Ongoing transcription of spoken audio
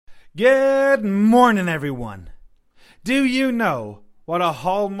Good morning, everyone. Do you know what a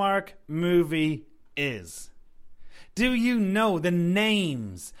Hallmark movie is? Do you know the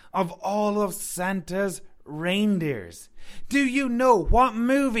names of all of Santa's reindeers? Do you know what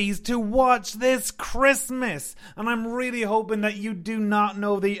movies to watch this Christmas? And I'm really hoping that you do not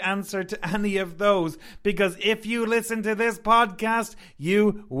know the answer to any of those, because if you listen to this podcast,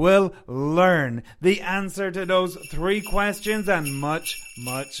 you will learn the answer to those 3 questions and much,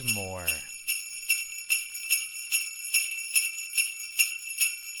 much more.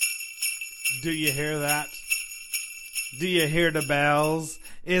 Do you hear that? Do you hear the bells?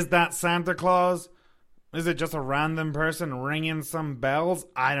 Is that Santa Claus? Is it just a random person ringing some bells?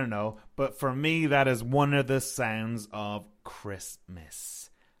 I don't know. But for me, that is one of the sounds of Christmas.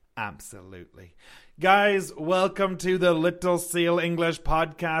 Absolutely. Guys, welcome to the Little Seal English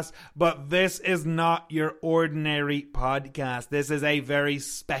podcast. But this is not your ordinary podcast. This is a very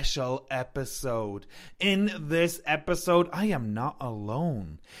special episode. In this episode, I am not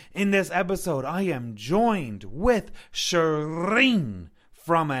alone. In this episode, I am joined with Shireen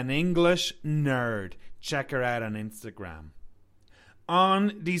from An English Nerd. Check her out on Instagram.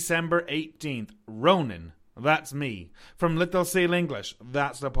 On December 18th, Ronan, that's me, from Little Seal English,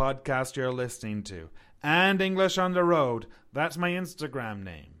 that's the podcast you're listening to, and English on the Road, that's my Instagram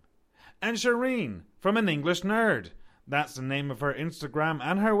name. And Shireen, from An English Nerd, that's the name of her Instagram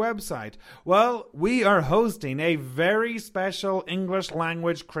and her website. Well, we are hosting a very special English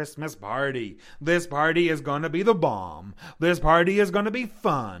language Christmas party. This party is going to be the bomb. This party is going to be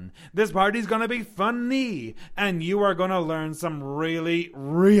fun. This party is going to be funny. And you are going to learn some really,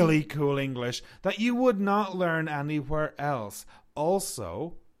 really cool English that you would not learn anywhere else.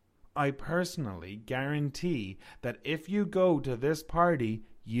 Also, I personally guarantee that if you go to this party,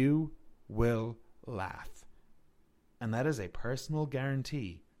 you will laugh. And that is a personal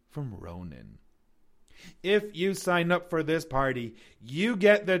guarantee from Ronan. If you sign up for this party, you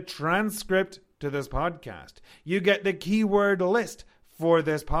get the transcript to this podcast. You get the keyword list for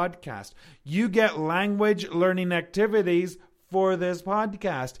this podcast. You get language learning activities for this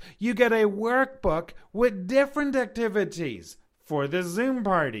podcast. You get a workbook with different activities for the Zoom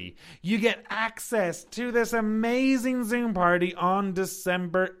party. You get access to this amazing Zoom party on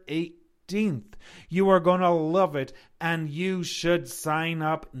December 18th. You are going to love it, and you should sign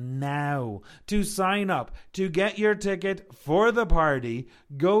up now. To sign up, to get your ticket for the party,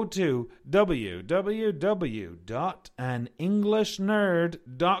 go to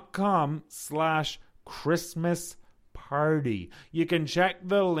www.anenglishnerd.com/Christmas party. You can check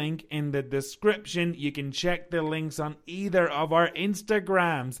the link in the description. You can check the links on either of our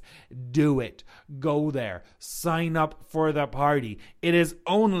Instagrams. Do it. Go there. Sign up for the party. It is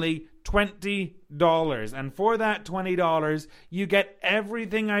only $20. And for that $20, you get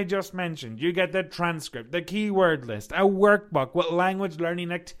everything I just mentioned. You get the transcript, the keyword list, a workbook with language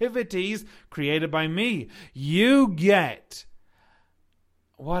learning activities created by me. You get...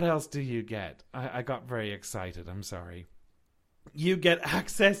 What else do you get? I got very excited. I'm sorry. You get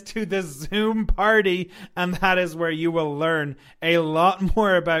access to the Zoom party, and that is where you will learn a lot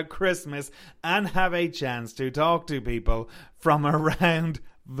more about Christmas and have a chance to talk to people from around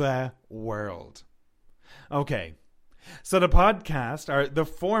the world. Okay, so the podcast, or the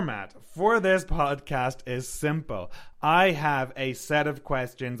format for this podcast is simple. I have a set of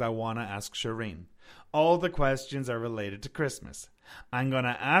questions I want to ask Shireen. All the questions are related to Christmas. I'm going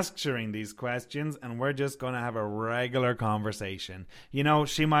to ask Shireen these questions, and we're just going to have a regular conversation. You know,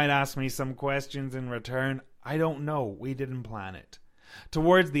 she might ask me some questions in return. I don't know. We didn't plan it.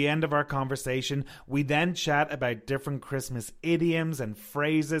 Towards the end of our conversation, we then chat about different Christmas idioms and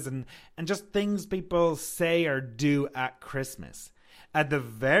phrases and just things people say or do at Christmas. At the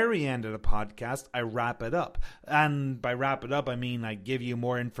very end of the podcast, I wrap it up. And by wrap it up, I mean I give you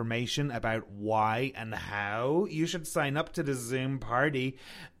more information about why and how you should sign up to the Zoom party.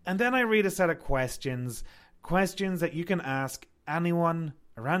 And then I read a set of questions that you can ask anyone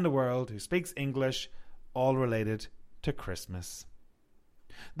around the world who speaks English, all related to Christmas.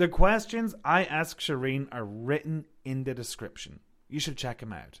 The questions I ask Shireen are written in the description. You should check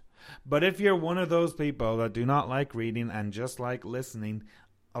them out. But if you're one of those people that do not like reading and just like listening,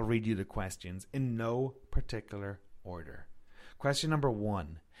 I'll read you the questions in no particular order. Question number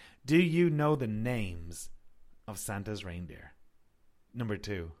 1. Do you know the names of Santa's reindeer? Number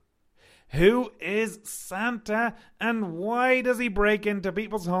 2. Who is Santa and why does he break into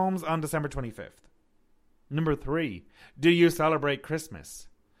people's homes on December 25th? Number 3. Do you celebrate Christmas?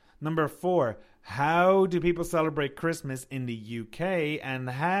 Number 4. How do people celebrate Christmas in the UK, and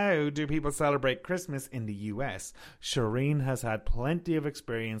how do people celebrate Christmas in the US? Shireen has had plenty of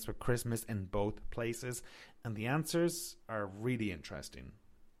experience with Christmas in both places, and the answers are really interesting.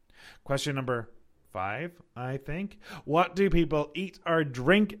 Question number 5, I think. What do people eat or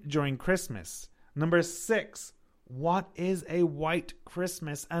drink during Christmas? Number 6, what is a white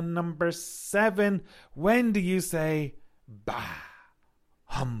Christmas? And number 7, when do you say, bah,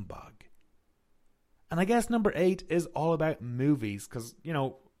 humbug? And I guess number 8 is all about movies, because,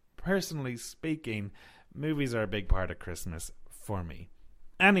 personally speaking, movies are a big part of Christmas for me.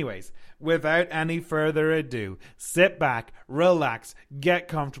 Anyways, without any further ado, sit back, relax, get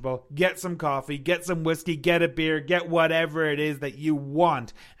comfortable, get some coffee, get some whiskey, get a beer, get whatever it is that you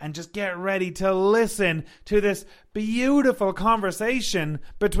want, and just get ready to listen to this beautiful conversation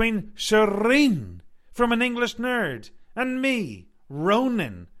between Shireen from An English Nerd and me,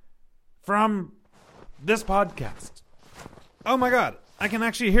 Ronan, from this podcast. Oh my god, I can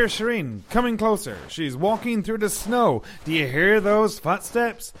actually hear Shireen coming closer. She's walking through the snow. Do you hear those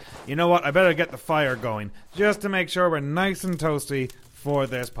footsteps? You know what? I better get the fire going just to make sure we're nice and toasty for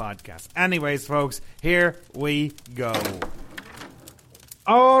this podcast. Anyways, folks, here we go.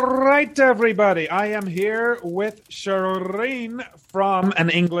 All right, everybody. I am here with Shireen from An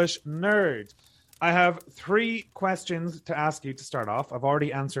English Nerd. I have 3 questions to ask you to start off. I've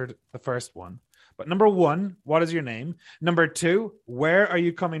already answered the first one. But number 1, what is your name? Number 2, where are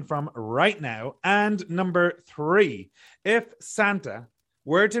you coming from right now? And number 3, if Santa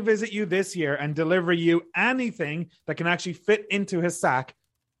were to visit you this year and deliver you anything that can actually fit into his sack,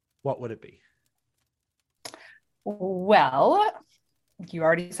 what would it be? Well, you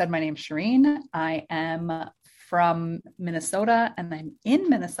already said my name's Shireen. I am from Minnesota, and I'm in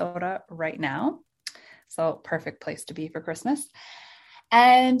Minnesota right now. So perfect place to be for Christmas.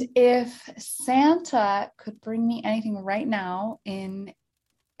 And if Santa could bring me anything right now I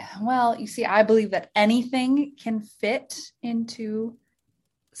believe that anything can fit into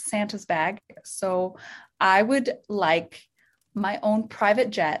Santa's bag. So I would like my own private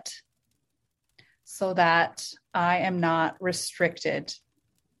jet so that I am not restricted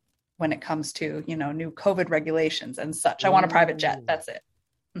when it comes to, new COVID regulations and such. I want a private jet. That's it.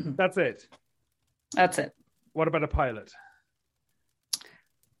 Mm-hmm. That's it. That's it. What about a pilot?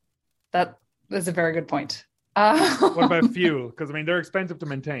 That is a very good point. What about fuel? Because, they're expensive to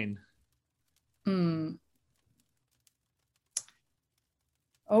maintain.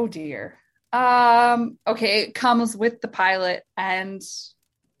 Oh, dear. Okay, it comes with the pilot and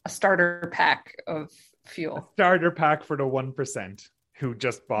a starter pack of fuel. A starter pack for the 1% who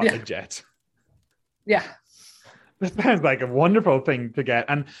just bought a jet. Yeah. That sounds like a wonderful thing to get.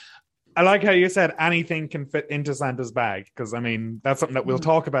 And I like how you said anything can fit into Santa's bag, because, that's something that we'll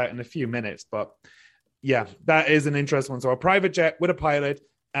talk about in a few minutes. But, yeah, that is an interesting one. So a private jet with a pilot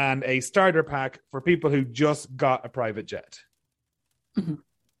and a starter pack for people who just got a private jet. Mm-hmm.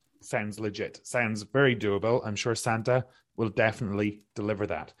 Sounds legit. Sounds very doable. I'm sure Santa will definitely deliver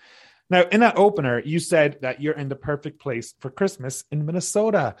that. Now, in that opener, you said that you're in the perfect place for Christmas in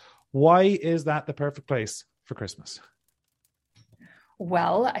Minnesota. Why is that the perfect place for Christmas?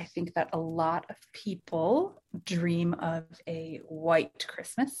 Well, I think that a lot of people dream of a white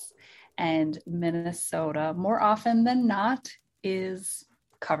Christmas, and Minnesota, more often than not, is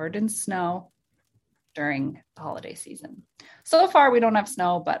covered in snow during the holiday season. So far, we don't have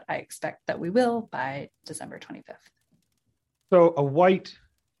snow, but I expect that we will by December 25th. So a white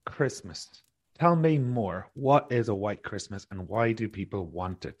Christmas. Tell me more. What is a white Christmas and why do people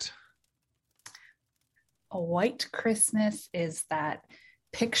want it? A white Christmas is that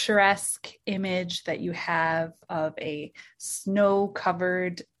picturesque image that you have of a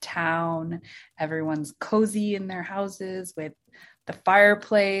snow-covered town. Everyone's cozy in their houses with the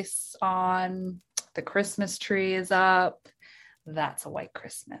fireplace on, the Christmas tree is up. That's a white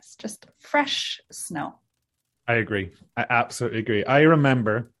Christmas, just fresh snow. I agree. I absolutely agree. I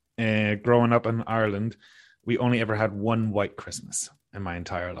remember growing up in Ireland, we only ever had one white Christmas in my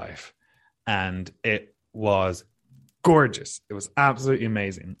entire life. And it was gorgeous. It was absolutely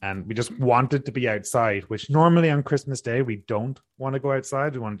amazing. And we just wanted to be outside, which normally on Christmas Day, we don't want to go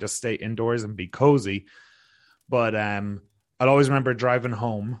outside. We want to just stay indoors and be cozy. But I'll always remember driving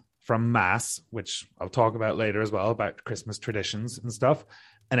home from Mass, which I'll talk about later as well, about Christmas traditions and stuff.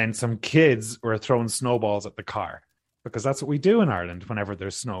 And then some kids were throwing snowballs at the car, because that's what we do in Ireland whenever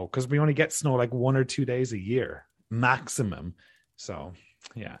there's snow, because we only get snow like 1 or 2 days a year maximum. So,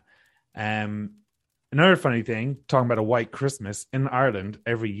 yeah. Another funny thing, talking about a white Christmas in Ireland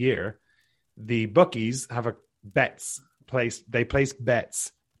every year, the bookies have they place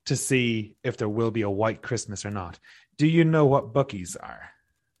bets to see if there will be a white Christmas or not. Do you know what bookies are?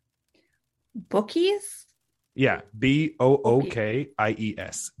 Bookies? Yeah, Bookies.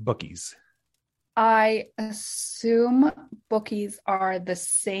 Bookies. I assume bookies are the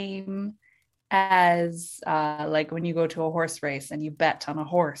same as like when you go to a horse race and you bet on a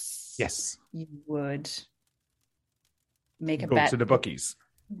horse. Yes. You would make a Go bet to the bookies.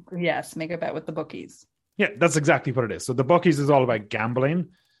 Yes, make a bet with the bookies. Yeah, that's exactly what it is. So the bookies is all about gambling.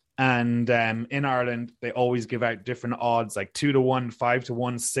 And in Ireland, they always give out different odds, like 2-1,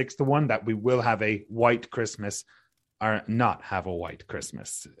 5-1, 6-1, that we will have a white Christmas or not have a white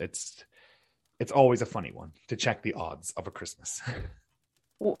Christmas. It's always a funny one to check the odds of a Christmas.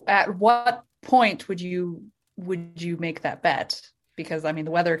 At what point would you make that bet? Because I mean,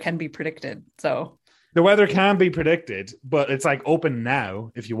 the weather can be predicted. So the weather can be predicted, but it's like open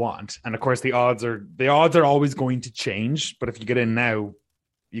now if you want. And of course, the odds are always going to change. But if you get in now,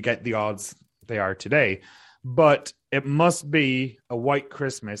 you get the odds they are today. But it must be a white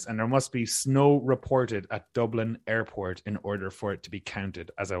Christmas, and there must be snow reported at Dublin Airport in order for it to be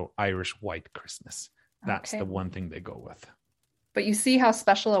counted as an Irish white Christmas. That's the one thing they go with. But you see how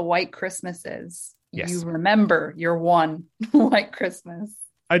special a white Christmas is. Yes. You remember your one white Christmas.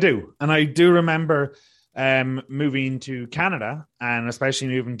 I do. And I do remember moving to Canada, and especially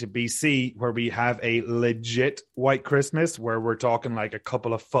moving to BC, where we have a legit white Christmas, where we're talking like a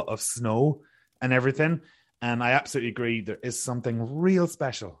couple of foot of snow and everything. And I absolutely agree. There is something real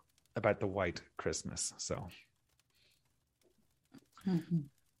special about the white Christmas. So,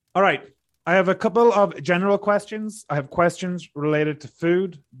 All right. I have a couple of general questions. I have questions related to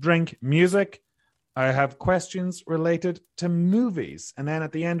food, drink, music. I have questions related to movies. And then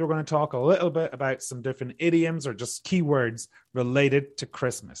at the end, we're going to talk a little bit about some different idioms or just keywords related to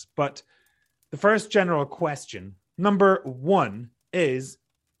Christmas. But the first general question, number 1, is,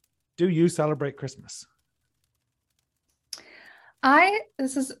 do you celebrate Christmas?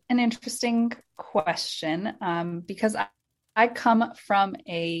 This is an interesting question because I come from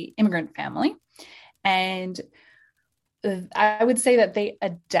a immigrant family, and I would say that they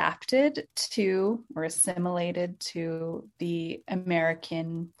adapted to or assimilated to the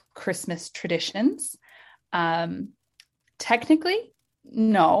American Christmas traditions. Technically,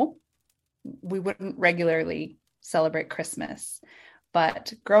 no, we wouldn't regularly celebrate Christmas.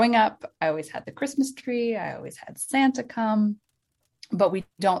 But growing up, I always had the Christmas tree. I always had Santa come. But we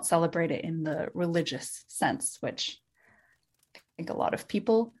don't celebrate it in the religious sense, which I think a lot of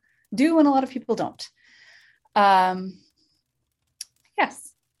people do and a lot of people don't.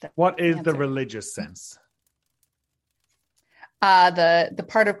 Yes. What is the religious sense? The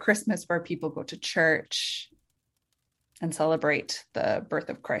part of Christmas where people go to church and celebrate the birth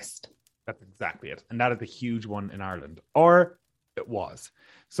of Christ. That's exactly it. And that is a huge one in Ireland, or it was.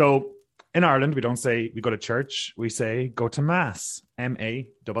 So in Ireland, we don't say we go to church. We say go to mass,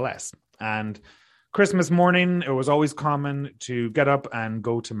 MASS. And Christmas morning, it was always common to get up and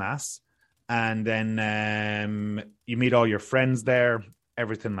go to mass. And then you meet all your friends there,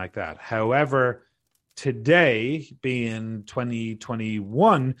 everything like that. However, today, being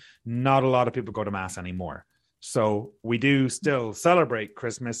 2021, not a lot of people go to mass anymore. So we do still celebrate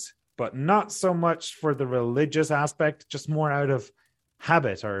Christmas, but not so much for the religious aspect, just more out of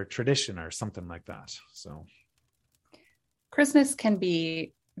habit or tradition or something like that. So Christmas can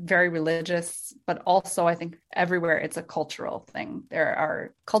be very religious, but also I think everywhere it's a cultural thing. There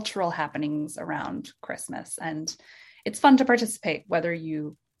are cultural happenings around Christmas, and it's fun to participate, whether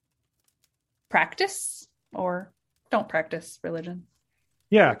you practice or don't practice religion.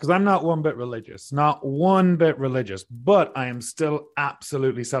 Yeah, because I'm not one bit religious, but I am still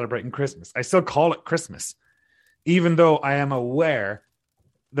absolutely celebrating Christmas. I still call it Christmas, even though I am aware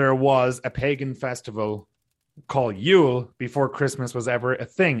there was a pagan festival called Yule before Christmas was ever a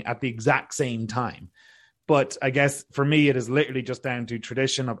thing at the exact same time. But I guess for me, it is literally just down to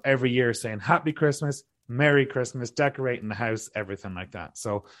tradition of every year saying Happy Christmas, Merry Christmas, decorating the house, everything like that.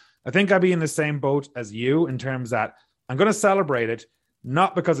 So I think I'd be in the same boat as you in terms that I'm going to celebrate it,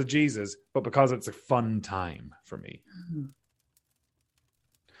 not because of Jesus, but because it's a fun time for me. Mm-hmm.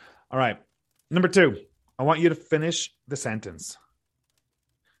 All right. Number 2, I want you to finish the sentence.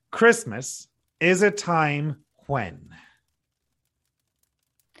 Christmas is a time when?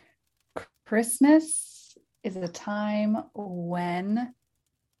 Christmas is a time when...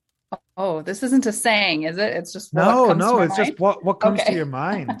 Oh, this isn't a saying, is it? It's just just what comes to your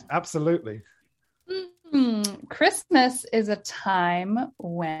mind. Absolutely. Christmas is a time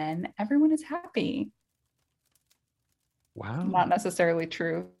when everyone is happy. Wow. Not necessarily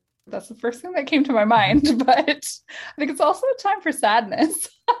true. That's the first thing that came to my mind. But I think it's also a time for sadness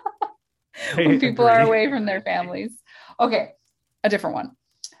I when people are agree. away from their families. Okay, a different one.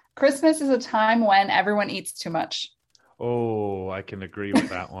 Christmas is a time when everyone eats too much. Oh, I can agree with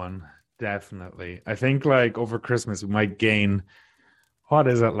that one. Definitely. I think like over Christmas we might gain, what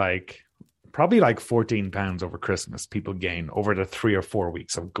is it like? Probably like 14 pounds over Christmas. People gain over the 3 or 4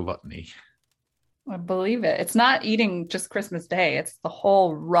 weeks of gluttony. I believe it. It's not eating just Christmas Day, it's the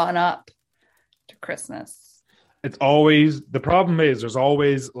whole run up to Christmas. It's always, the problem is there's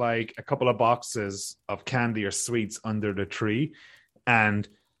always like a couple of boxes of candy or sweets under the tree. And,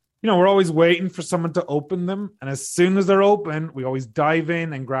 we're always waiting for someone to open them. And as soon as they're open, we always dive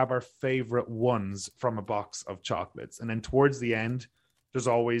in and grab our favorite ones from a box of chocolates. And then towards the end, there's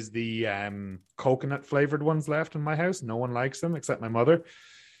always the coconut flavored ones left in my house. No one likes them except my mother.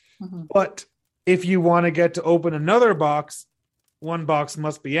 Mhm. But if you want to get to open another box, one box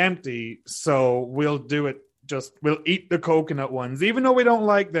must be empty. So we'll do it. We'll eat the coconut ones, even though we don't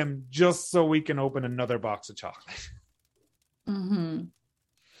like them, just so we can open another box of chocolate. Mm-hmm.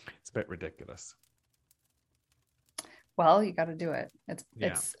 It's a bit ridiculous. Well, you got to do it. It's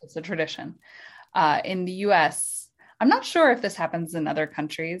Yeah. it's a tradition. In the U.S., I'm not sure if this happens in other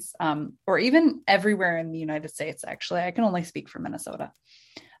countries, or even everywhere in the United States. Actually, I can only speak for Minnesota.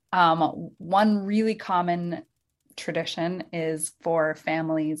 One really common tradition is for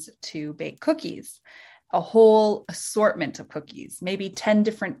families to bake cookies, a whole assortment of cookies, maybe 10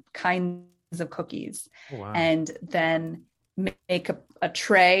 different kinds of cookies, Oh, wow. and then make a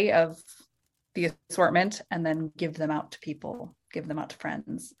tray of the assortment and then give them out to people, give them out to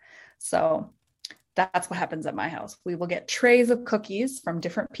friends. So that's what happens at my house. We will get trays of cookies from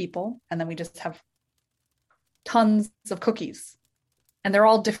different people, and then we just have tons of cookies. And they're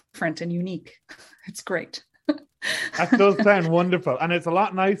all different and unique. It's great. That does sound wonderful. And it's a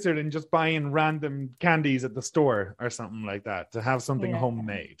lot nicer than just buying random candies at the store or something like that, to have something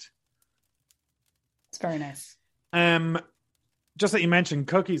homemade. It's very nice. Just that you mentioned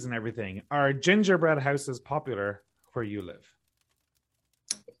cookies and everything, are gingerbread houses popular where you live?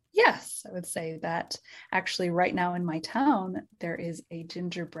 Yes, I would say that actually right now in my town, there is a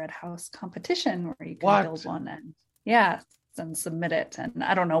gingerbread house competition where you can build one and submit it. And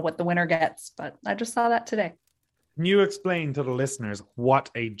I don't know what the winner gets, but I just saw that today. Can you explain to the listeners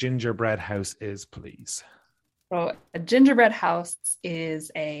what a gingerbread house is, please? So a gingerbread house is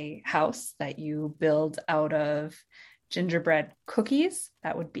a house that you build out of gingerbread cookies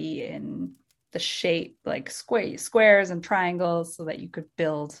that would be in the shape like squares and triangles so that you could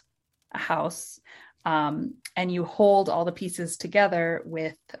build a house. And you hold all the pieces together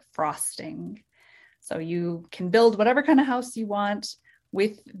with frosting. So you can build whatever kind of house you want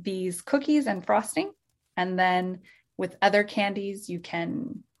with these cookies and frosting. And then with other candies, you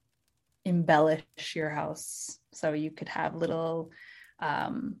can embellish your house. So you could have little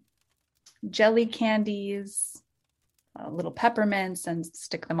jelly candies, little peppermints, and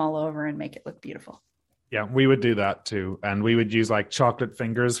stick them all over and make it look beautiful. Yeah, we would do that too. And we would use like chocolate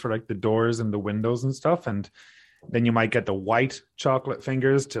fingers for like the doors and the windows and stuff. And then you might get the white chocolate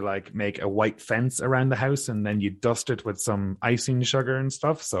fingers to like make a white fence around the house. And then you dust it with some icing sugar and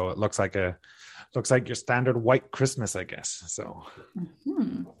stuff. So it looks like your standard white Christmas, I guess. So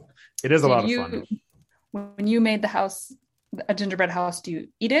It is a lot of fun. When you made the house, a gingerbread house, do you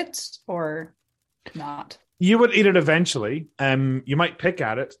eat it or not? You would eat it eventually. You might pick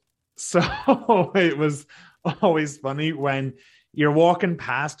at it. So it was always funny when you're walking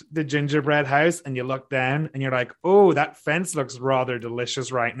past the gingerbread house and you look down and you're like, oh, that fence looks rather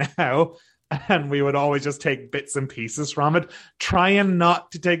delicious right now. And we would always just take bits and pieces from it, trying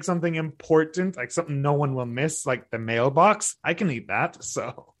not to take something important, like something no one will miss, like the mailbox. I can eat that.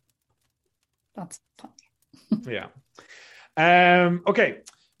 So that's funny. Yeah. Okay.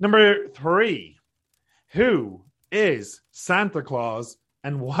 Number 3. Who is Santa Claus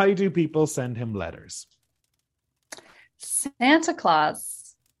and why do people send him letters? Santa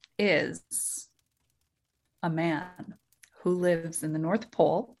Claus is a man who lives in the North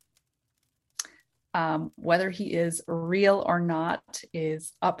Pole. Whether he is real or not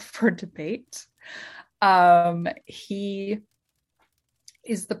is up for debate. He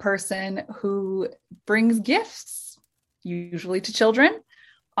is the person who brings gifts, usually to children,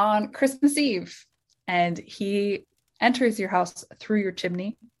 on Christmas Eve. And he enters your house through your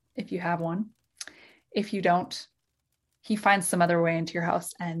chimney, if you have one. If you don't, he finds some other way into your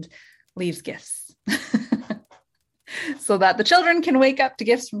house and leaves gifts so that the children can wake up to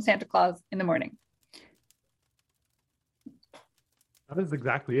gifts from Santa Claus in the morning. That is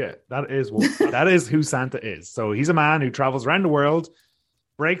exactly it. That is who Santa is. So he's a man who travels around the world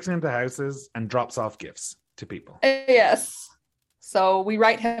breaks into houses and drops off gifts to people. Yes. So we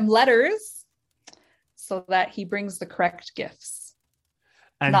write him letters so that he brings the correct gifts,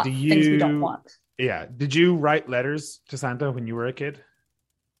 And not things we don't want. Yeah. Did you write letters to Santa when you were a kid?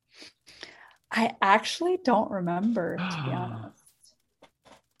 I actually don't remember, to be honest.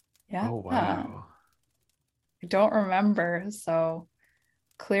 Yeah. Oh, wow. I don't remember. So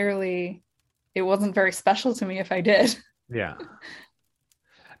clearly it wasn't very special to me if I did. Yeah.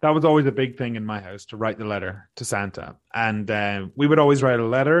 That was always a big thing in my house, to write the letter to Santa. And we would always write a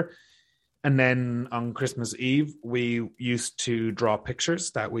letter. And then on Christmas Eve, we used to draw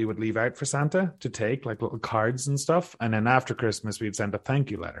pictures that we would leave out for Santa to take, like little cards and stuff. And then after Christmas, we'd send a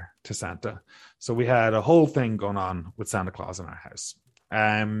thank you letter to Santa. So we had a whole thing going on with Santa Claus in our house.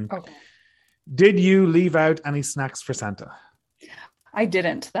 Okay. Did you leave out any snacks for Santa? I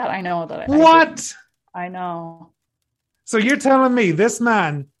didn't. That I know that. What? I know. So you're telling me this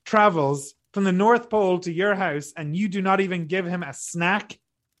man travels from the North Pole to your house and you do not even give him a snack?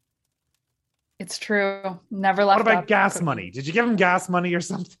 It's true. Never left. What about gas money? Did you give him gas money or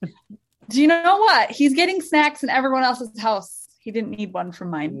something? Do you know what? He's getting snacks in everyone else's house. He didn't need one from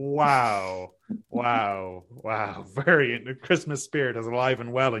mine. Wow. Very, the Christmas spirit is alive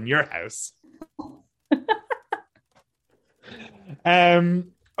and well in your house.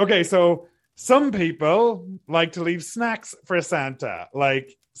 Okay, so some people like to leave snacks for Santa,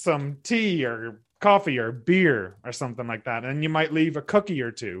 like some tea or coffee or beer or something like that. And you might leave a cookie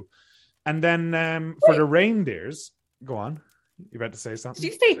or two. And then for the reindeers, go on. You about to say something?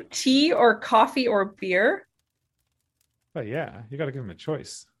 Did you say tea or coffee or beer? Oh, yeah. You got to give them a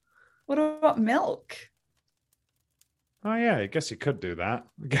choice. What about milk? Oh, yeah. I guess you could do that.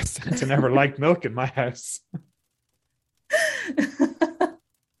 I guess Santa never liked milk in my house.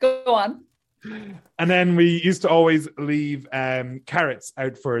 Go on. And then we used to always leave carrots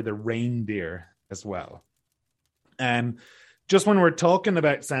out for the reindeer as well. Just when we're talking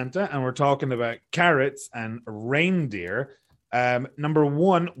about Santa and we're talking about carrots and reindeer, number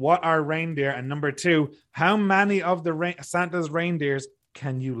one, what are reindeer? And number two, how many of the Santa's reindeers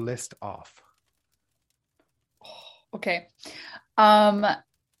can you list off? Okay.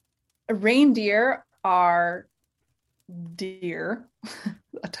 Reindeer are deer,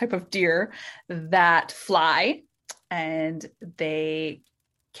 a type of deer that fly, and they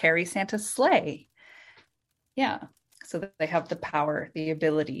carry Santa's sleigh. Yeah. So that they have the power, the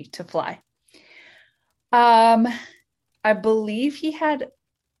ability to fly. I believe he had,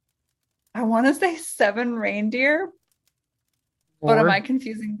 I want to say 7 reindeer, but am I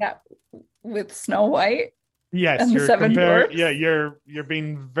confusing that with Snow White? Yes, and the 7 dwarfs? Yeah, you're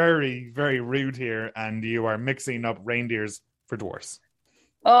being very, very rude here, and you are mixing up reindeers for dwarfs.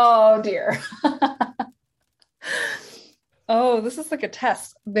 Oh dear. Oh, this is like a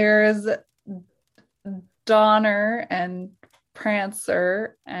test. There's Donner and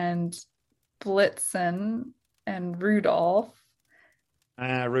Prancer and Blitzen and Rudolph.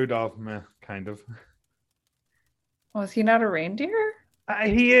 Rudolph, kind of. Was he not a reindeer?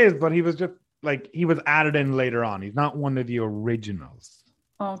 He is, but he was just he was added in later on. He's not one of the originals.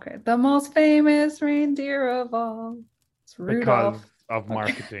 Okay, the most famous reindeer of all. It's Rudolph. Because of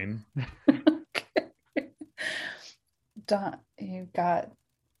marketing. Okay. You got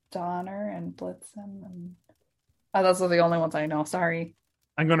Donner and Blitzen and those are the only ones I know. Sorry.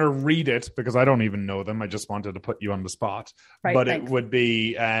 I'm going to read it because I don't even know them. I just wanted to put you on the spot. Right, but thanks. It would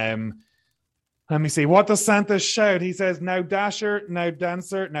be, let me see. What does Santa shout? He says, now Dasher, now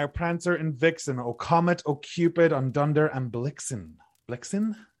Dancer, now Prancer and Vixen. O Comet, O Cupid, on Dunder and Blixen.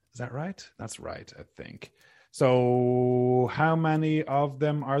 Blixen? Is that right? That's right, I think. So how many of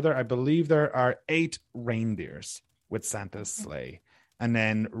them are there? I believe there are 8 reindeers with Santa's sleigh. And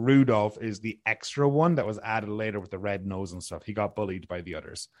then Rudolph is the extra one that was added later with the red nose and stuff. He got bullied by the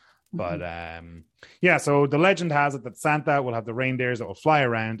others. But yeah, so the legend has it that Santa will have the reindeers that will fly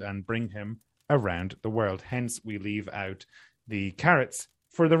around and bring him around the world. Hence, we leave out the carrots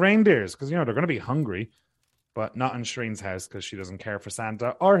for the reindeers because, they're going to be hungry, but not in Shreen's house because she doesn't care for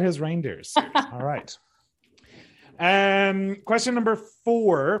Santa or his reindeers. All right. Question number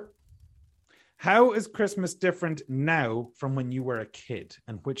 4. How is Christmas different now from when you were a kid,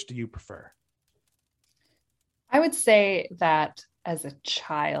 and which do you prefer? I would say that as a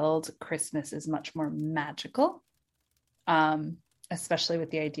child, Christmas is much more magical, especially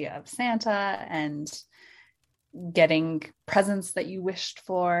with the idea of Santa and getting presents that you wished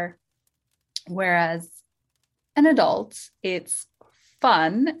for. Whereas an adult, it's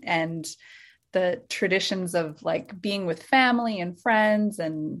fun and the traditions of being with family and friends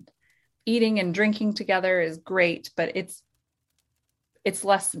and eating and drinking together is great, but it's it's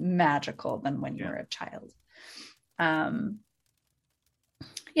less magical than when you were a child.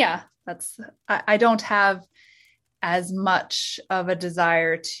 Yeah, I don't have as much of a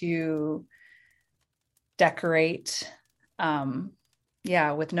desire to decorate.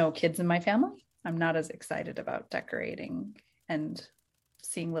 With no kids in my family, I'm not as excited about decorating and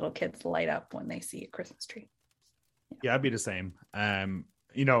seeing little kids light up when they see a Christmas tree. Yeah, I'd be the same.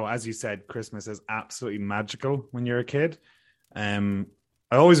 As you said, Christmas is absolutely magical when you're a kid. I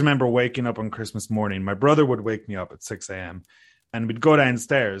always remember waking up on Christmas morning. My brother would wake me up at 6 a.m. and we'd go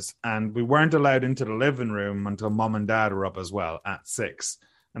downstairs, and we weren't allowed into the living room until mom and dad were up as well at 6.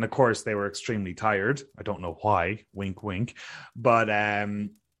 And of course, they were extremely tired. I don't know why, wink, wink. But I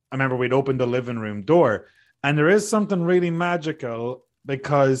remember we'd open the living room door, and there is something really magical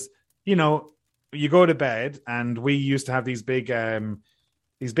because, you go to bed, and we used to have these big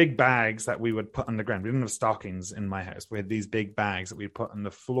bags that we would put on the ground. We didn't have stockings in my house. We had these big bags that we'd put on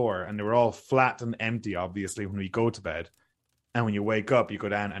the floor, and they were all flat and empty, obviously, when we go to bed. And when you wake up, you go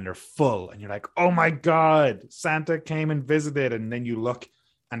down and they're full, and you're like, oh my God, Santa came and visited. And then you look,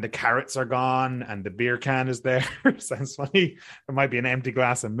 and the carrots are gone, and the beer can is there. Sounds funny. There might be an empty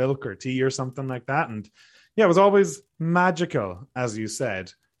glass of milk or tea or something like that. And yeah, it was always magical, as you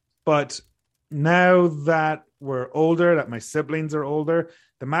said. But now that we're older, that my siblings are older,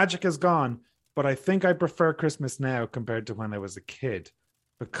 the magic is gone. But I think I prefer Christmas now compared to when I was a kid,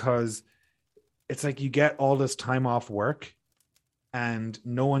 because it's like you get all this time off work and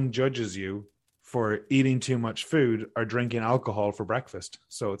no one judges you for eating too much food or drinking alcohol for breakfast.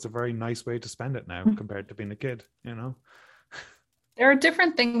 So it's a very nice way to spend it now compared to being a kid, There are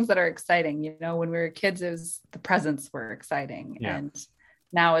different things that are exciting. When we were kids, it was the presents were exciting. Yeah. And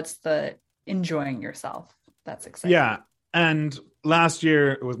now it's the enjoying yourself. That's exciting. Yeah. And last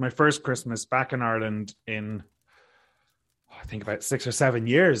year, it was my first Christmas back in Ireland in, I think, about 6 or 7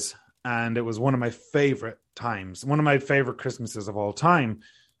 years. And it was one of my favorite times, one of my favorite Christmases of all time.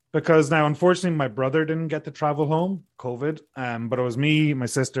 Because now, unfortunately, my brother didn't get to travel home, COVID. But it was me, my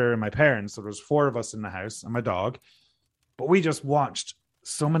sister, and my parents. So there was 4 of us in the house and my dog. But we just watched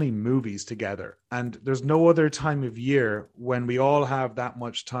so many movies together. And there's no other time of year when we all have that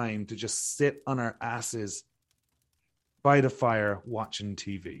much time to just sit on our asses by the fire watching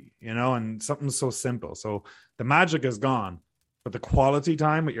TV, and something so simple. So the magic is gone, but the quality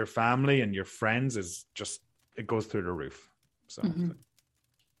time with your family and your friends is just, it goes through the roof. So,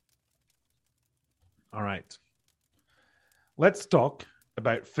 All right. Let's talk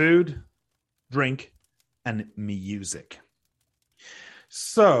about food, drink, and music.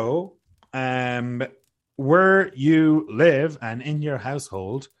 So, where you live and in your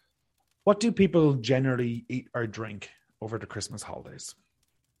household, what do people generally eat or drink over the Christmas holidays?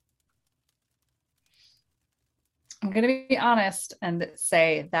 I'm going to be honest and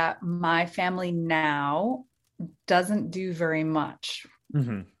say that my family now doesn't do very much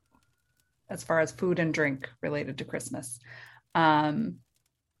as far as food and drink related to Christmas. I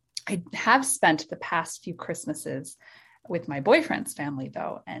have spent the past few Christmases with my boyfriend's family,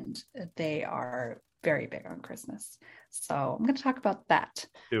 though, and they are very big on Christmas. So I'm going to talk about that.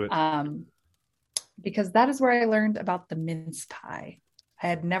 Do it. Because that is where I learned about the mince pie. I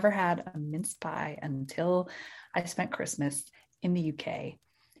had never had a mince pie until I spent Christmas in the UK.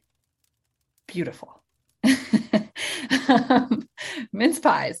 Beautiful. Mince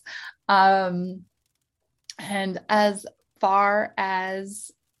pies. And as far as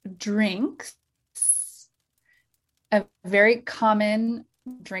drinks, a very common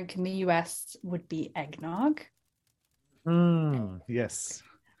drink in the US would be eggnog. Yes.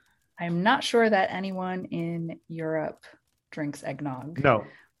 I'm not sure that anyone in Europe drinks eggnog. No.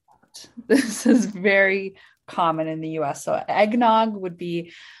 This is very common in the US. So eggnog would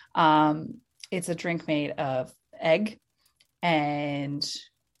be, it's a drink made of egg and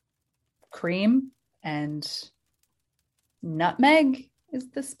cream and nutmeg is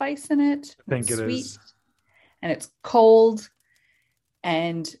the spice in it. I think it is. And it's cold.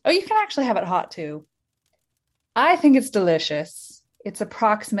 And, you can actually have it hot too. I think it's delicious. It's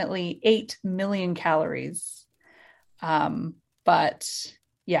approximately 8 million calories. But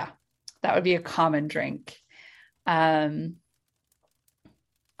yeah, that would be a common drink. I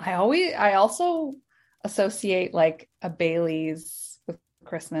also associate like a Bailey's with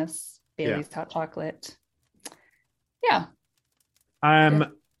Christmas, Bailey's hot chocolate. Yeah.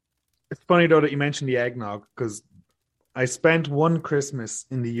 It's funny though that you mentioned the eggnog, because I spent one Christmas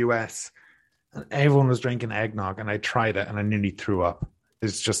in the US and everyone was drinking eggnog and I tried it and I nearly threw up.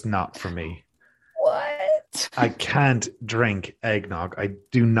 It's just not for me. What? I can't drink eggnog. I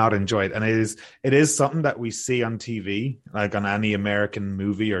do not enjoy it. And it is something that we see on TV, like on any American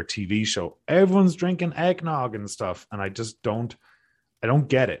movie or TV show. Everyone's drinking eggnog and stuff. And I don't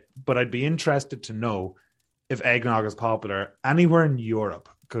get it. But I'd be interested to know if eggnog is popular anywhere in Europe.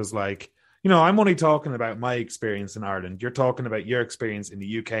 Because I'm only talking about my experience in Ireland. You're talking about your experience in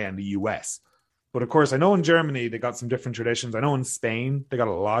the UK and the US. But of course, I know in Germany, they got some different traditions. I know in Spain, they got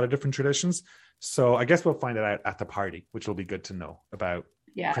a lot of different traditions. So I guess we'll find it out at the party, which will be good to know about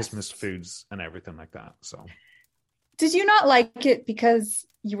Yes. Christmas foods and everything like that. So Did you not like it because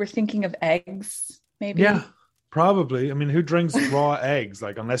you were thinking of eggs, maybe? yeah, probably. I mean, who drinks raw eggs?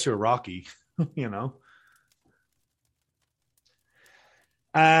 Like, unless you're Rocky, you know?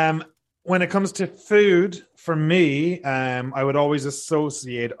 When it comes to food, for me, I would always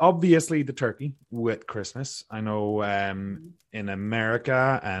associate, obviously, the turkey with Christmas. I know in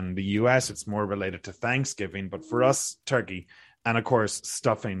America and the US, it's more related to Thanksgiving, but for us, turkey. And of course,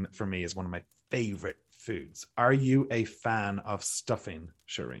 stuffing for me is one of my favorite foods. Are you a fan of stuffing,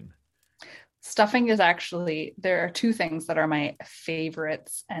 Shireen? Stuffing is actually, there are two things that are my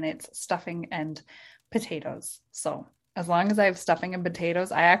favorites, and it's stuffing and potatoes. So as long as I have stuffing and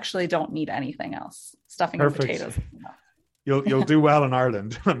potatoes, I actually don't need anything else. Stuffing Perfect. and potatoes. You'll do well in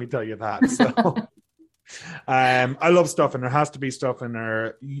Ireland, let me tell you that. So I love stuffing. There has to be stuffing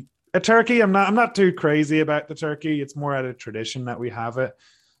there. A turkey, I'm not too crazy about the turkey. It's more out of tradition that we have it.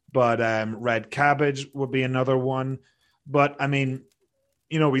 But red cabbage would be another one. But I mean,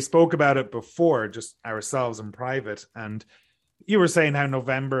 we spoke about it before, just ourselves in private, and you were saying how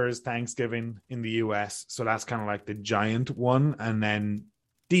November is Thanksgiving in the US, so that's kind of like the giant one, and then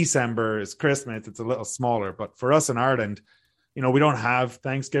December is Christmas. It's a little smaller, but for us in Ireland, we don't have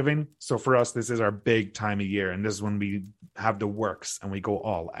Thanksgiving, so for us this is our big time of year, and this is when we have the works and we go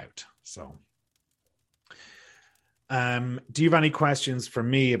all out. So do you have any questions for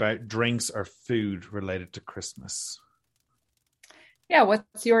me about drinks or food related to Christmas? Yeah,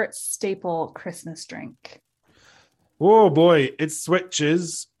 what's your staple Christmas drink? Oh boy, it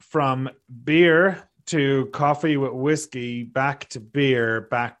switches from beer to coffee with whiskey, back to beer,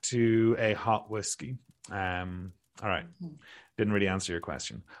 back to a hot whiskey. All right. Didn't really answer your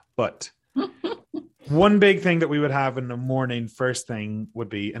question. But one big thing that we would have in the morning, first thing, would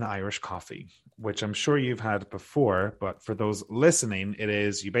be an Irish coffee, which I'm sure you've had before. But for those listening, it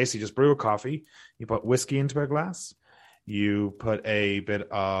is you basically just brew a coffee, you put whiskey into a glass, you put a bit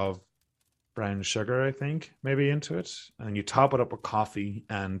of brown sugar, I think, maybe into it, and then you top it up with coffee,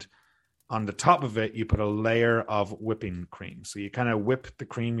 and on the top of it, you put a layer of whipping cream. So you kind of whip the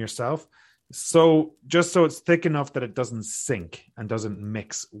cream yourself. So just so it's thick enough that it doesn't sink and doesn't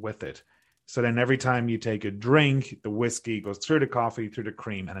mix with it. So then every time you take a drink, the whiskey goes through the coffee, through the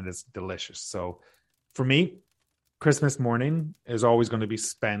cream, and it is delicious. So for me, Christmas morning is always going to be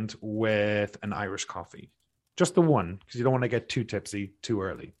spent with an Irish coffee. Just the one, because you don't want to get too tipsy too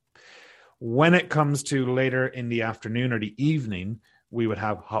early. When it comes to later in the afternoon or the evening, we would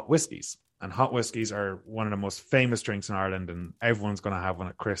have hot whiskeys. And hot whiskeys are one of the most famous drinks in Ireland, and everyone's going to have one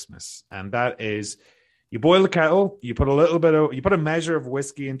at Christmas. And that is, you boil the kettle, you put a measure of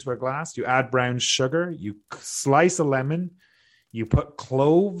whiskey into a glass, you add brown sugar, you slice a lemon, you put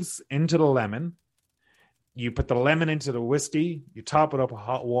cloves into the lemon, you put the lemon into the whiskey, you top it up with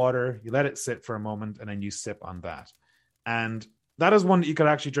hot water, you let it sit for a moment, and then you sip on that. And that is one that you could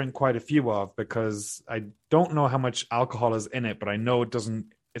actually drink quite a few of, because I don't know how much alcohol is in it, but I know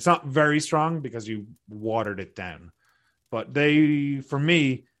it's not very strong because you watered it down. But for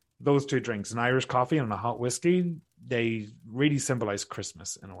me, those two drinks, an Irish coffee and a hot whiskey, they really symbolize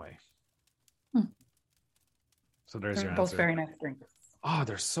Christmas in a way. So there's your answer. Both very nice drinks. Oh,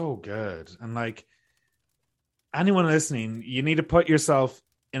 they're so good. And anyone listening, you need to put yourself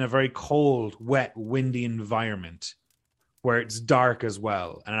in a very cold, wet, windy environment where it's dark as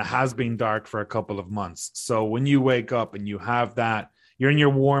well. And it has been dark for a couple of months. So when you wake up and you have that, you're in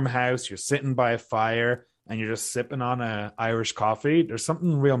your warm house, you're sitting by a fire, and you're just sipping on an Irish coffee, there's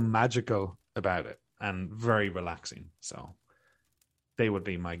something real magical about it and very relaxing. So they would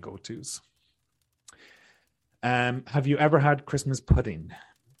be my go-tos. Have you ever had Christmas pudding?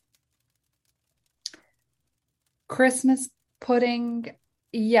 Christmas pudding,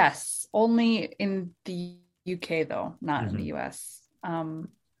 yes, only in the UK though, not in the US.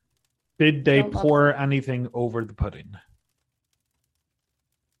 Did they pour anything over the pudding?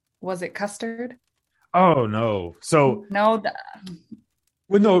 Was it custard? Oh no. So no.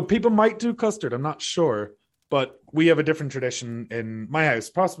 Well, no, people might do custard. I'm not sure, but we have a different tradition in my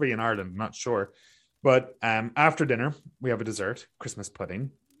house, possibly in Ireland. I'm not sure, but after dinner we have a dessert, Christmas pudding,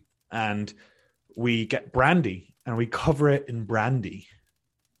 and we get brandy and we cover it in brandy.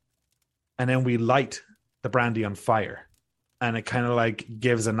 And then we light the brandy on fire. And it kind of like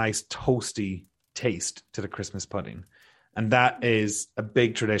gives a nice toasty taste to the Christmas pudding. And that is a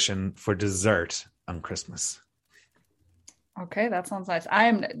big tradition for dessert on Christmas. Okay, that sounds nice.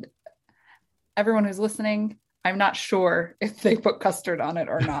 Everyone who's listening, I'm not sure if they put custard on it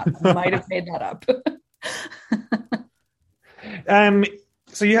or not. I might have made that up.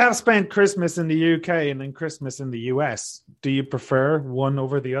 So you have spent Christmas in the UK and then Christmas in the US. Do you prefer one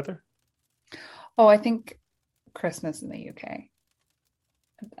over the other? Oh, I think Christmas in the UK.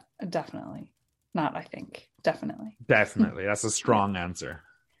 Definitely. Not I think. Definitely. Definitely. That's a strong answer.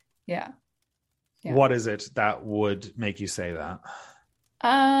 Yeah. What is it that would make you say that?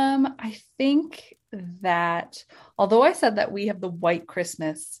 I think that although I said that we have the white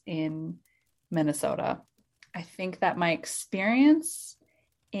Christmas in Minnesota, I think that my experience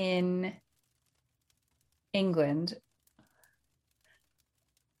in England,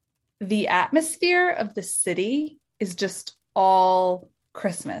 the atmosphere of the city is just all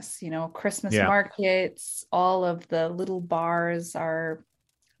Christmas, Christmas markets, all of the little bars are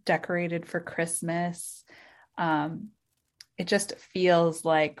decorated for Christmas. It just feels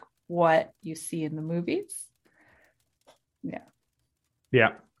like what you see in the movies. Yeah.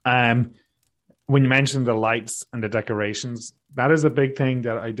 Yeah. When you mentioned the lights and the decorations, that is a big thing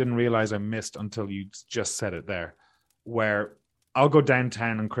that I didn't realize I missed until you just said it there, where I'll go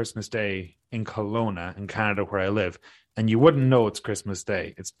downtown on Christmas Day in Kelowna in Canada where I live, and you wouldn't know it's Christmas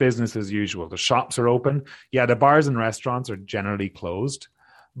Day. It's business as usual. The shops are open. Yeah, the bars and restaurants are generally closed,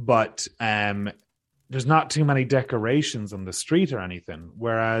 but there's not too many decorations on the street or anything.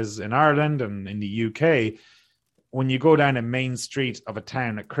 Whereas in Ireland and in the UK, when you go down a main street of a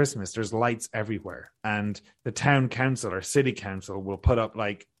town at Christmas, there's lights everywhere. And the town council or city council will put up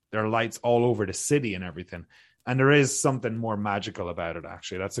like their lights all over the city and everything. And there is something more magical about it,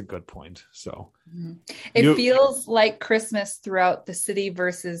 actually. That's a good point. So it feels like Christmas throughout the city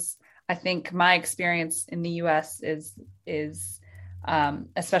versus, I think my experience in the US is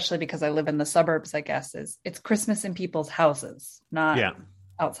especially because I live in the suburbs, I guess, is it's Christmas in people's houses, not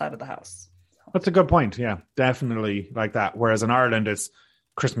outside of the house. That's a good point. Yeah, definitely like that. Whereas in Ireland, it's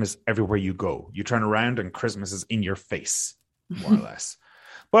Christmas everywhere you go. You turn around and Christmas is in your face, more or less.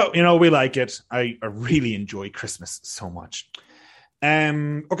 But, we like it. I really enjoy Christmas so much.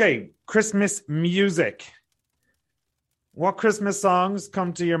 Okay, Christmas music. What Christmas songs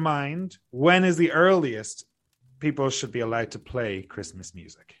come to your mind? When is the earliest people should be allowed to play Christmas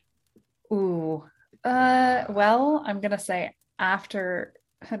music? Ooh, well, I'm going to say after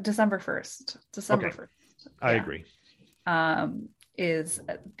December 1st. December 1st. I agree. Is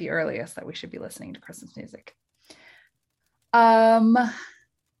the earliest that we should be listening to Christmas music.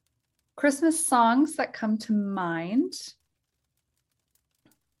 Christmas songs that come to mind.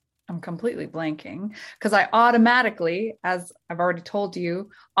 I'm completely blanking because I automatically, as I've already told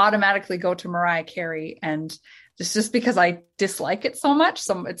you, automatically go to Mariah Carey, and it's just because I dislike it so much.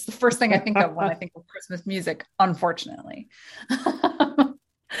 So it's the first thing I think of when I think of Christmas music, unfortunately.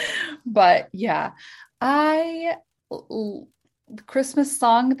 But yeah, the Christmas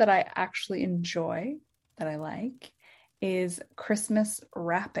song that I actually enjoy, that I like, is Christmas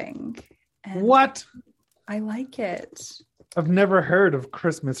rapping. And what? I like it. I've never heard of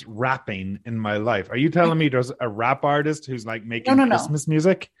Christmas rapping in my life. Are you telling me there's a rap artist who's like making Christmas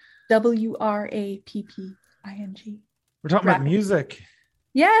music? WRAPPING. We're talking about music.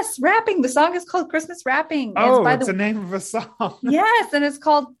 Yes, rapping. The song is called Christmas Rapping. Oh, it's the name of a song. Yes, and it's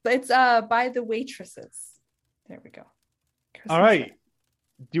by the Waitresses. There we go. Christmas All right. Rapping.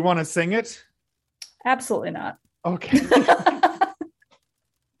 Do you want to sing it? Absolutely not. Okay.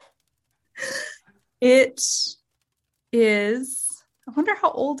 It is, I wonder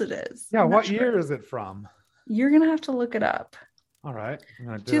how old it is. Yeah, what year is it from? You're going to have to look it up. All right.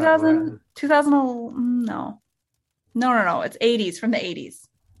 2000, no. No. It's 80s, from the 80s.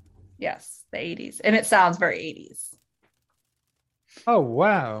 Yes, the 80s. And it sounds very 80s. Oh,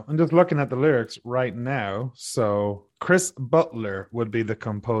 wow. I'm just looking at the lyrics right now. So Chris Butler would be the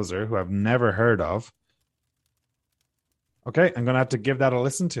composer, who I've never heard of. Okay, I'm going to have to give that a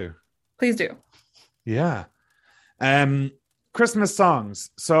listen to. Please do. Yeah. Christmas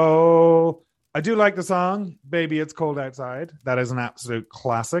songs. So I do like the song, Baby It's Cold Outside. That is an absolute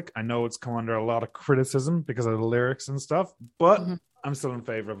classic. I know it's come under a lot of criticism because of the lyrics and stuff, but I'm still in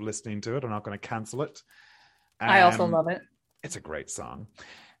favor of listening to it. I'm not going to cancel it. I also love it. It's a great song.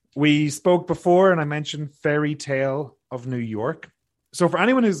 We spoke before and I mentioned Fairy Tale of New York. So for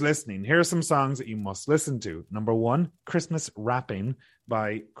anyone who's listening, here are some songs that you must listen to. Number 1, Christmas Rapping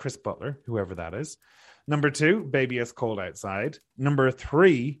by Chris Butler, whoever that is. Number 2, Baby It's Cold Outside. Number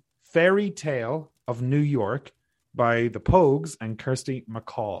 3, Fairy Tale of New York by the Pogues and Kirsty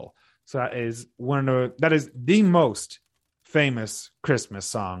MacColl. So that is the most famous Christmas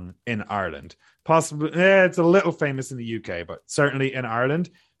song in Ireland. Possibly, it's a little famous in the UK, but certainly in Ireland,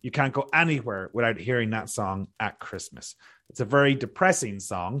 you can't go anywhere without hearing that song at Christmas. It's a very depressing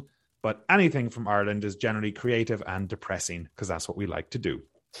song, but anything from Ireland is generally creative and depressing because that's what we like to do.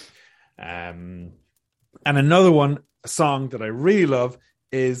 And another one, a song that I really love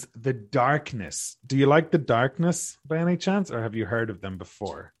is The Darkness. Do you like The Darkness by any chance, or have you heard of them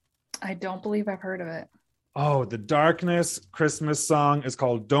before? I don't believe I've heard of it. Oh, The Darkness Christmas song is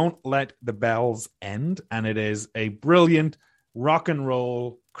called Don't Let the Bells End, and it is a brilliant rock and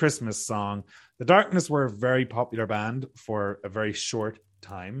roll Christmas song. The Darkness were a very popular band for a very short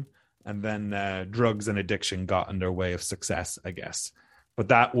time, and then drugs and addiction got in their way of success, I guess. But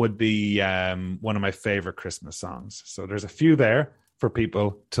that would be one of my favorite Christmas songs. So there's a few there for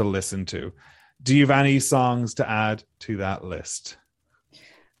people to listen to. Do you have any songs to add to that list?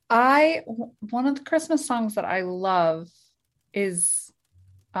 One of the Christmas songs that I love is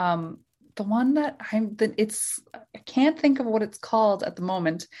the one that I can't think of what it's called at the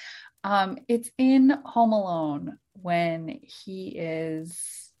moment. It's in Home Alone when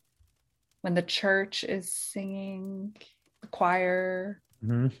the church is singing, the choir.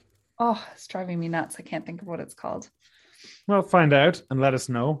 Mm-hmm. Oh, it's driving me nuts. I can't think of what it's called. Well, find out and let us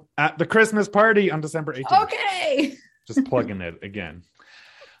know at the Christmas party on December 18th. Okay. Just plugging it again.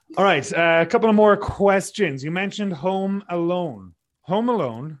 All right, a couple of more questions. You mentioned Home Alone. Home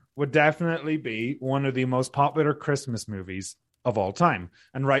Alone would definitely be one of the most popular Christmas movies of all time,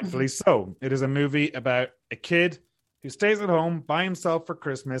 and rightfully so. It is a movie about a kid who stays at home by himself for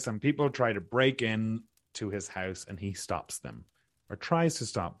Christmas, and people try to break in to his house, and he stops them, or tries to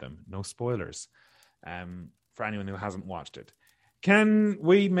stop them. No spoilers for anyone who hasn't watched it. Can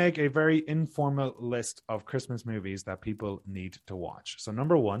we make a very informal list of Christmas movies that people need to watch? So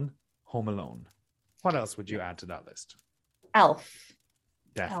number 1, Home Alone. What else would you add to that list? Elf.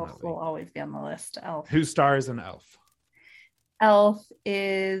 Definitely. Elf will always be on the list. Elf. Who stars in Elf? Elf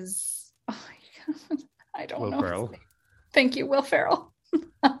is... I don't know. Will Ferrell. Thank you, Will Ferrell.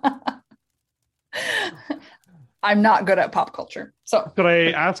 I'm not good at pop culture. So could I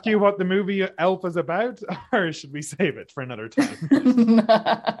ask you what the movie Elf is about, or should we save it for another time?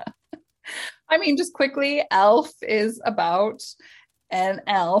 I mean, just quickly, Elf is about an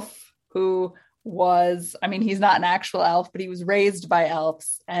elf who he's not an actual elf, but he was raised by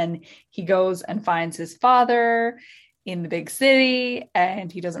elves, and he goes and finds his father in the big city,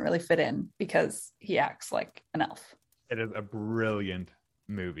 and he doesn't really fit in because he acts like an elf. It is a brilliant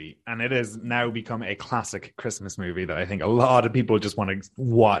movie, and it has now become a classic Christmas movie that I think a lot of people just want to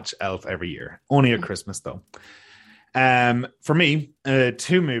watch Elf every year. Only at Christmas though. For me,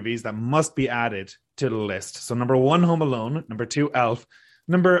 2 movies that must be added to the list. So number 1, Home Alone. Number 2, Elf.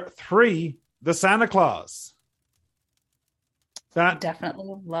 Number 3, The Santa Claus. That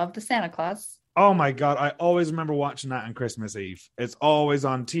definitely love the Santa Claus. Oh my God, I always remember watching that on Christmas Eve. It's always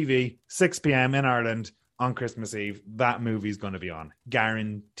on TV, 6 p.m. in Ireland. On Christmas Eve, that movie's going to be on,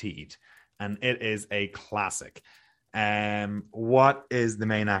 guaranteed, and it is a classic. What is the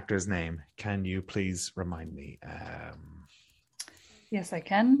main actor's name? Can you please remind me? Yes, I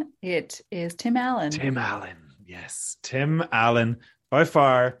can. It is Tim Allen. Tim Allen, yes, Tim Allen, by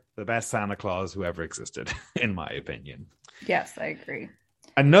far the best Santa Claus who ever existed, in my opinion. Yes, I agree.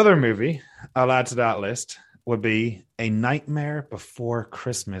 Another movie I'll add to that list would be A Nightmare Before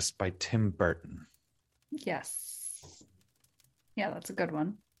Christmas by Tim Burton. Yes. Yeah, that's a good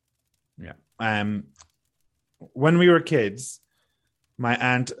one. Yeah. When we were kids, my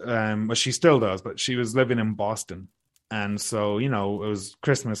aunt, well, she still does, but she was living in Boston. And so, it was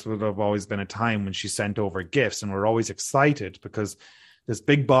Christmas would have always been a time when she sent over gifts, and we're always excited because this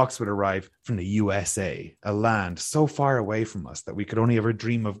big box would arrive from the USA, a land so far away from us that we could only ever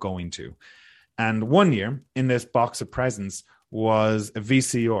dream of going to. And one year in this box of presents was a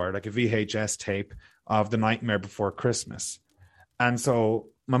VCR, like a VHS tape of The Nightmare Before Christmas. And so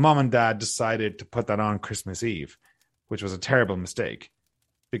my mom and dad decided to put that on Christmas Eve, which was a terrible mistake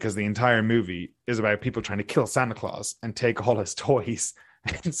because the entire movie is about people trying to kill Santa Claus and take all his toys.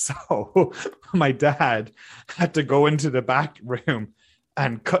 And so my dad had to go into the back room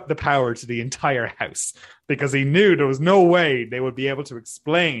and cut the power to the entire house because he knew there was no way they would be able to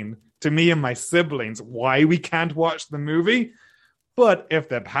explain to me and my siblings why we can't watch the movie. But if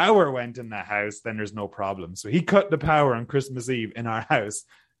the power went in the house, then there's no problem. So he cut the power on Christmas Eve in our house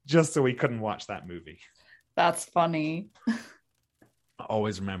just so we couldn't watch that movie. That's funny. I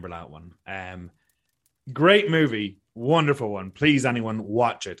always remember that one. Great movie, wonderful one. Please, anyone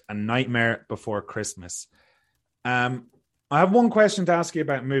watch it. A Nightmare Before Christmas. I have one question to ask you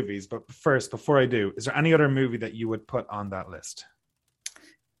about movies, but first, before I do, is there any other movie that you would put on that list?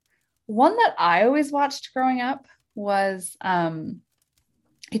 One that I always watched growing up was A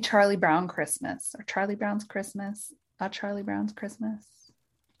Charlie Brown Christmas, or Charlie Brown's Christmas, A Charlie Brown's Christmas,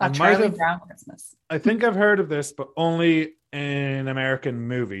 A Charlie Brown Christmas. I think I've heard of this, but only in American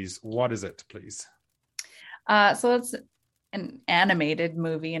movies. What is it, please? So it's an animated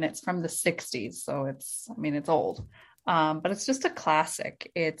movie, and it's from the 60s. So it's old. But it's just a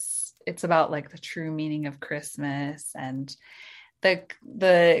classic. It's about like the true meaning of Christmas, and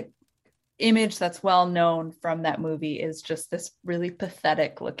the image that's well known from that movie is just this really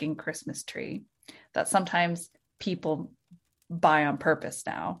pathetic looking Christmas tree that sometimes people buy on purpose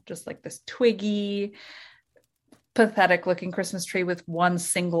now, just like this twiggy, pathetic looking Christmas tree with one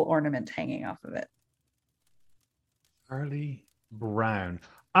single ornament hanging off of it. Charlie Brown.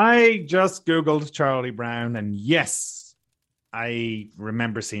 I just Googled Charlie Brown, and yes, I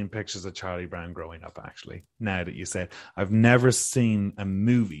remember seeing pictures of Charlie Brown growing up, actually, now that you said. I've never seen a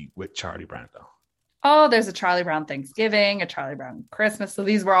movie with Charlie Brown, though. Oh, there's a Charlie Brown Thanksgiving, a Charlie Brown Christmas. So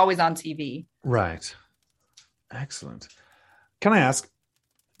these were always on TV. Right. Excellent. Can I ask,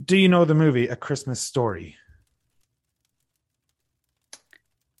 do you know the movie A Christmas Story?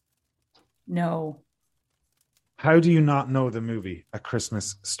 No. How do you not know the movie A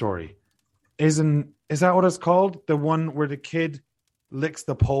Christmas Story? Is that what it's called? The one where the kid licks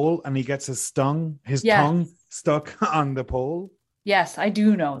the pole and he gets his tongue stuck on the pole? Yes, I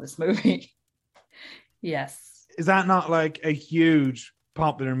do know this movie. Yes. Is that not like a huge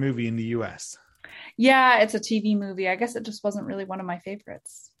popular movie in the US? Yeah, it's a TV movie. I guess it just wasn't really one of my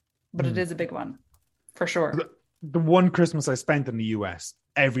favorites, but it is a big one for sure. The one Christmas I spent in the US,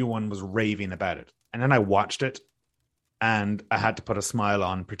 everyone was raving about it. And then I watched it, and I had to put a smile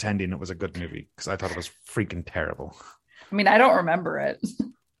on pretending it was a good movie because I thought it was freaking terrible. I mean, I don't remember it.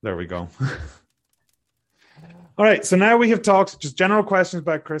 There we go. All right. So now we have talked just general questions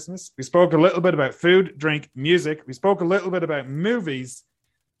about Christmas. We spoke a little bit about food, drink, music. We spoke a little bit about movies.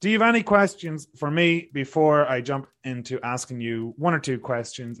 Do you have any questions for me before I jump into asking you one or two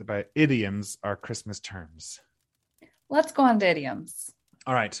questions about idioms or Christmas terms? Let's go on to idioms.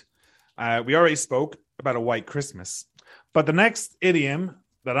 All right. We already spoke about a white Christmas. But the next idiom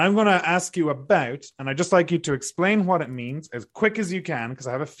that I'm going to ask you about, and I'd just like you to explain what it means as quick as you can, because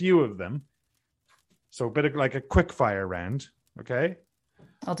I have a few of them. So a bit of like a quick fire round, okay?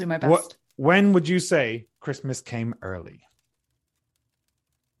 I'll do my best. When would you say Christmas came early?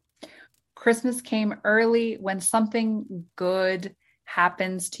 Christmas came early when something good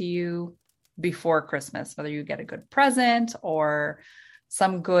happens to you before Christmas, whether you get a good present or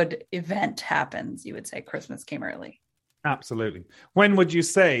some good event happens, you would say Christmas came early. Absolutely. When would you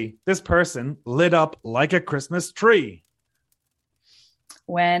say this person lit up like a Christmas tree?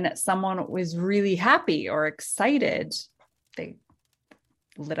 When someone was really happy or excited, they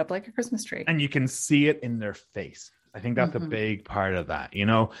lit up like a Christmas tree. And you can see it in their face. I think that's a big part of that. You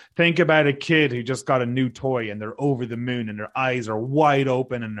know, think about a kid who just got a new toy and they're over the moon and their eyes are wide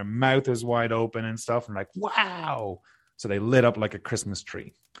open and their mouth is wide open and stuff. And like, wow. So they lit up like a Christmas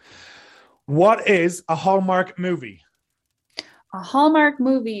tree. What is a Hallmark movie? A Hallmark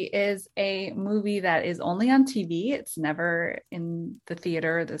movie is a movie that is only on TV. It's never in the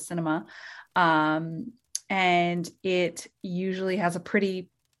theater or the cinema. And it usually has a pretty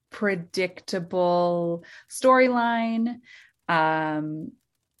predictable storyline. And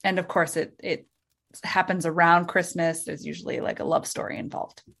of course, it happens around Christmas. There's usually like a love story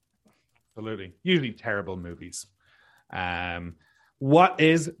involved. Absolutely. Usually terrible movies. What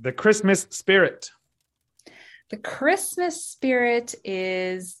is the Christmas spirit? The Christmas spirit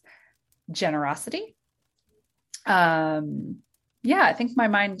is generosity. I think my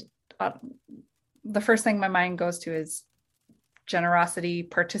mind, the first thing my mind goes to is generosity,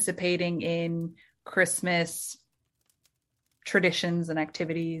 participating in Christmas traditions and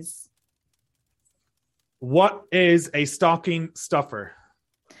activities. What is a stocking stuffer?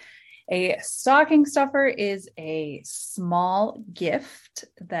 A stocking stuffer is a small gift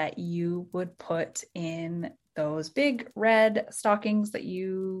that you would put in those big red stockings that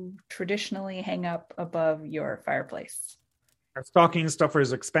you traditionally hang up above your fireplace. Are stocking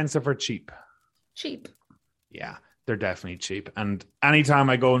stuffers expensive or cheap? Cheap. Yeah, they're definitely cheap. And anytime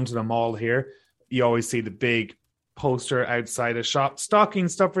I go into the mall here, you always see the big poster outside a shop. Stocking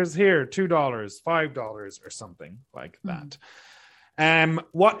stuffers here, $2, $5 or something like that.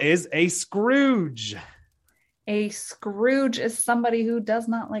 What is a Scrooge? A Scrooge is somebody who does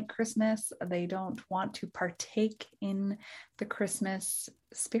not like Christmas. They don't want to partake in the Christmas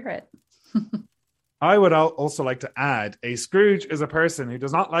spirit. I would also like to add a Scrooge is a person who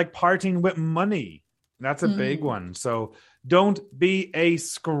does not like parting with money. That's a big one. So don't be a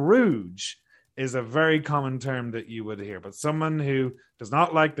Scrooge is a very common term that you would hear. But someone who does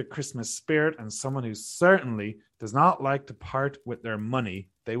not like the Christmas spirit and someone who certainly does not like to part with their money,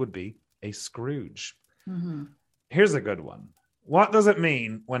 they would be a Scrooge. Mm-hmm. Here's a good one. What does it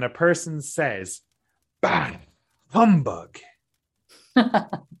mean when a person says, bah, humbug?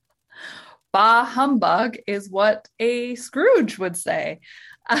 Bah humbug is what a Scrooge would say.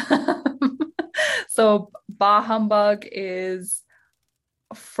 So bah humbug is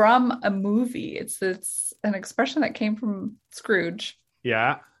from a movie. It's an expression that came from Scrooge.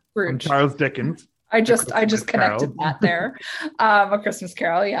 Yeah, Scrooge. from Charles Dickens. I just connected that there. A Christmas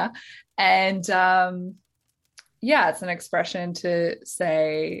Carol, yeah. And yeah, it's an expression to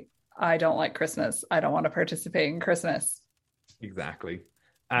say, I don't like Christmas. I don't want to participate in Christmas. Exactly.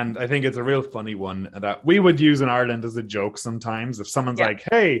 And I think it's a real funny one that we would use in Ireland as a joke sometimes. If someone's like,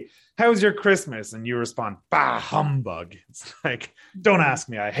 hey, how's your Christmas? And you respond, bah, humbug. It's like, don't ask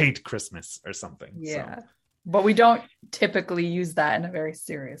me. I hate Christmas or something. Yeah. So. But we don't typically use that in a very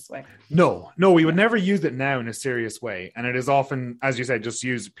serious way. No, we would never use it now in a serious way. And it is often, as you said, just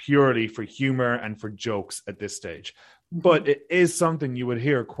used purely for humor and for jokes at this stage. Mm-hmm. But it is something you would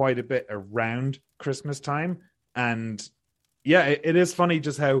hear quite a bit around Christmas time. And yeah, it is funny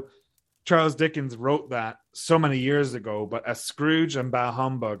just how Charles Dickens wrote that so many years ago, but a Scrooge and bah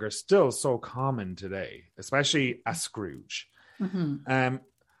humbug are still so common today, especially a Scrooge. Mm-hmm.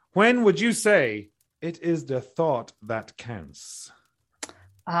 When would you say it is the thought that counts?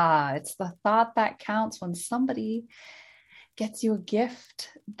 It's the thought that counts when somebody gets you a gift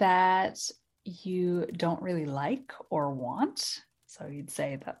that you don't really like or want. So you'd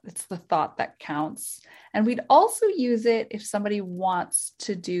say that it's the thought that counts. And we'd also use it if somebody wants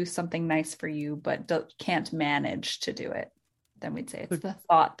to do something nice for you, but can't manage to do it. Then we'd say it's the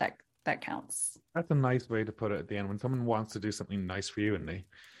thought that counts. That's a nice way to put it at the end. When someone wants to do something nice for you and they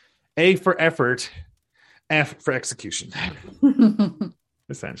A for effort, F for execution,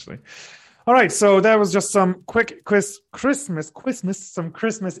 essentially. All right. So that was just some quick Christmas, some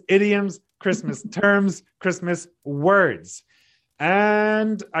Christmas idioms, Christmas terms, Christmas words.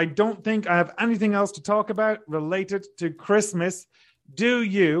 And I don't think I have anything else to talk about related to Christmas. Do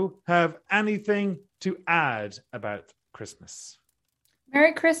you have anything to add about Christmas?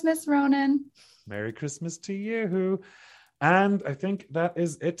 Merry Christmas, Ronan. Merry Christmas to you. And I think that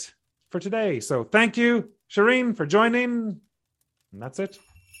is it for today. So thank you, Shireen, for joining. And that's it.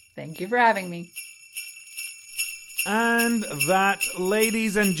 Thank you for having me. And that,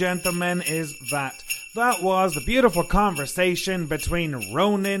 ladies and gentlemen, is that. That was the beautiful conversation between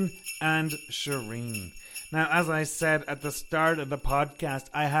Ronan and Shireen. Now, as I said at the start of the podcast,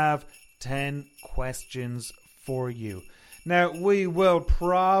 I have 10 questions for you. Now, we will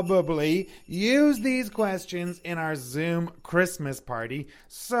probably use these questions in our Zoom Christmas party.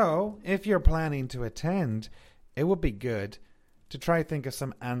 So, if you're planning to attend, it would be good to try think of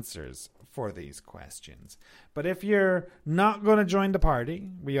some answers for these questions. But if you're not going to join the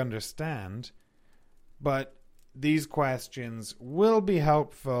party, we understand. But these questions will be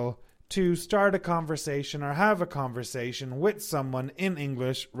helpful to start a conversation or have a conversation with someone in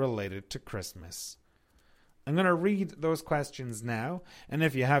English related to Christmas. I'm going to read those questions now, and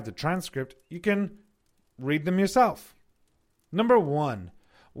if you have the transcript, you can read them yourself. Number 1.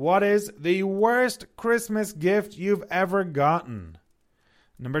 What is the worst Christmas gift you've ever gotten?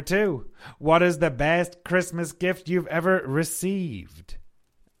 Number 2. What is the best Christmas gift you've ever received?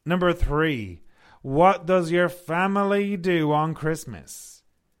 Number 3. What does your family do on Christmas?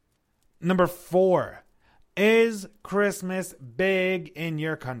 Number 4. Is Christmas big in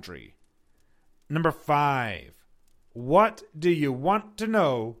your country? Number 5. What do you want to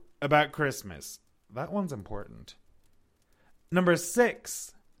know about Christmas? That one's important. Number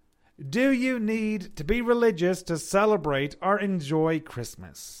 6. Do you need to be religious to celebrate or enjoy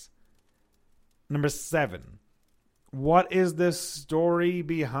Christmas? Number 7. What is the story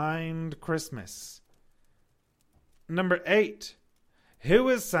behind Christmas? Number 8. Who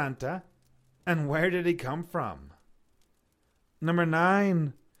is Santa and where did he come from? Number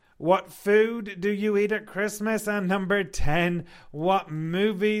 9. What food do you eat at Christmas? And number 10. What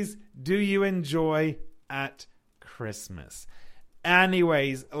movies do you enjoy at Christmas?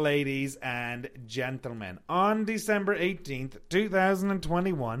 Anyways, ladies and gentlemen, on December 18th,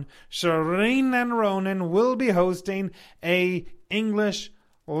 2021, Shireen and Ronan will be hosting a English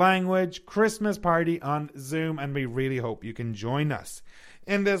language Christmas party on Zoom, and we really hope you can join us.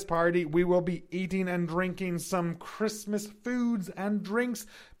 In this party, we will be eating and drinking some Christmas foods and drinks,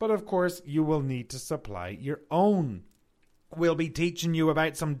 but of course, you will need to supply your own. We'll be teaching you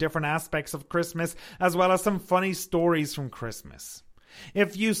about some different aspects of Christmas, as well as some funny stories from Christmas.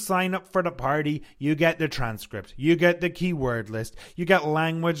 If you sign up for the party, you get the transcript, you get the keyword list, you get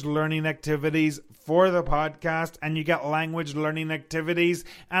language learning activities for the podcast, and you get language learning activities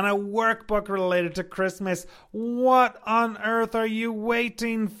and a workbook related to Christmas. What on earth are you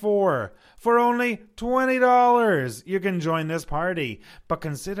waiting for? For only $20, you can join this party. But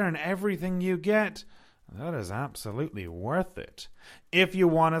considering everything you get, that is absolutely worth it. If you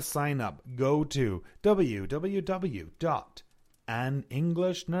want to sign up, go to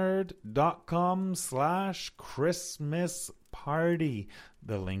www.anenglishnerd.com/Christmas party.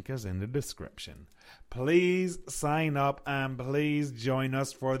 The link is in the description. Please sign up and please join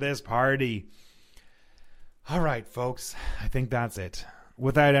us for this party. All right, folks, I think that's it.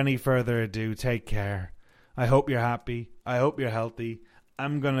 Without any further ado, take care. I hope you're happy. I hope you're healthy.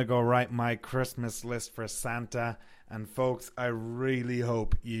 I'm going to go write my Christmas list for Santa. And folks, I really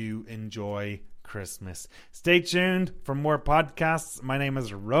hope you enjoy Christmas. Stay tuned for more podcasts. My name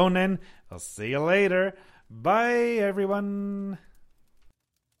is Ronan. I'll see you later. Bye, everyone.